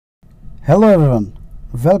Hello everyone,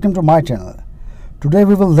 welcome to my channel. Today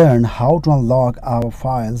we will learn how to unlock our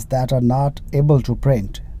files that are not able to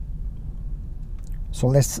print. So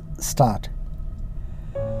let's start.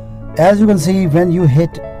 As you can see, when you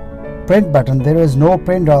hit print button, there is no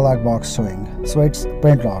print dialog box showing, so it's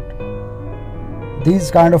print locked.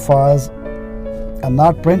 These kind of files are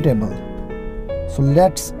not printable. So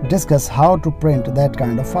let's discuss how to print that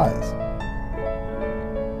kind of files.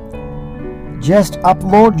 Just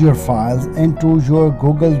upload your files into your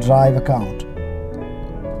Google Drive account.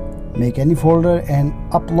 Make any folder and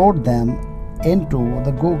upload them into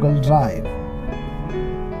the Google Drive.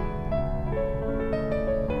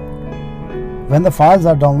 When the files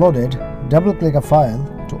are downloaded, double-click a file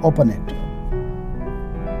to open it.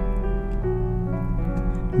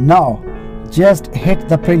 Now, just hit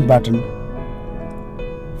the print button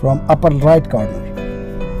from upper right corner.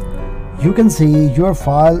 You can see your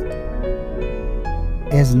file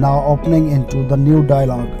is now opening into the new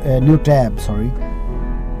tab.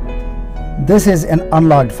 This is an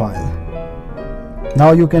unlocked file.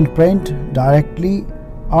 Now you can print directly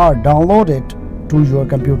or download it to your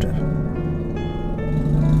computer.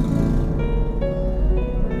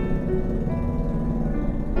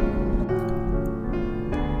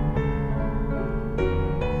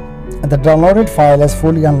 The downloaded file is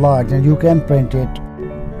fully unlocked and you can print it.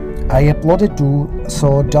 I uploaded two,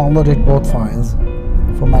 so downloaded both files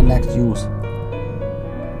for my next use.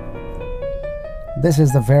 This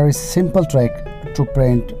is the very simple trick to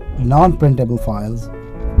print non-printable files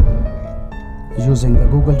using the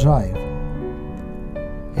Google Drive.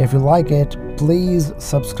 If you like it, please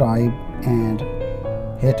subscribe and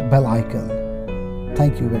hit bell icon.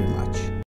 Thank you very much.